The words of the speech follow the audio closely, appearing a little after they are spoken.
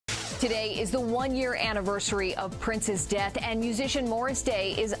Today is the one-year anniversary of Prince's death, and musician Morris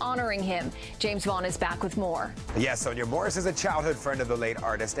Day is honoring him. James Vaughn is back with more. Yes, Sonia, Morris is a childhood friend of the late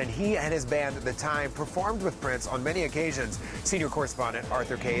artist, and he and his band at the time performed with Prince on many occasions. Senior correspondent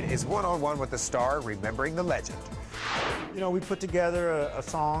Arthur Kade is one-on-one with the star, remembering the legend. You know, we put together a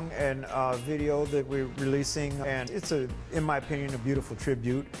song and a video that we're releasing, and it's, in my opinion, a beautiful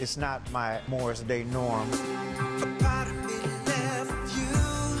tribute. It's not my Morris Day norm.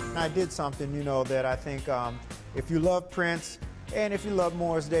 I did something, you know, that I think if you love Prince and if you love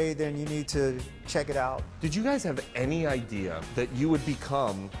Morris Day, then you need to check it out. Did you guys have any idea that you would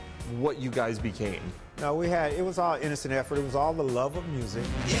become what you guys became? No, it was all innocent effort. It was all the love of music.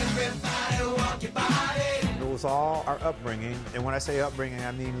 Everybody walk your body. It was all our upbringing. And when I say upbringing,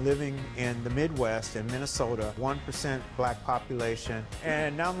 I mean living in the Midwest in Minnesota, 1% black population.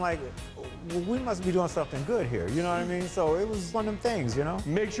 And now I'm like, well, we must be doing something good here. You know what I mean? So it was one of them things, you know?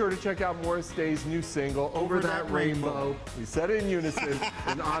 Make sure to check out Morris Day's new single, Over That Rainbow. We said it in unison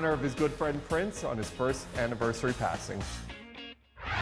in honor of his good friend Prince on his first anniversary passing.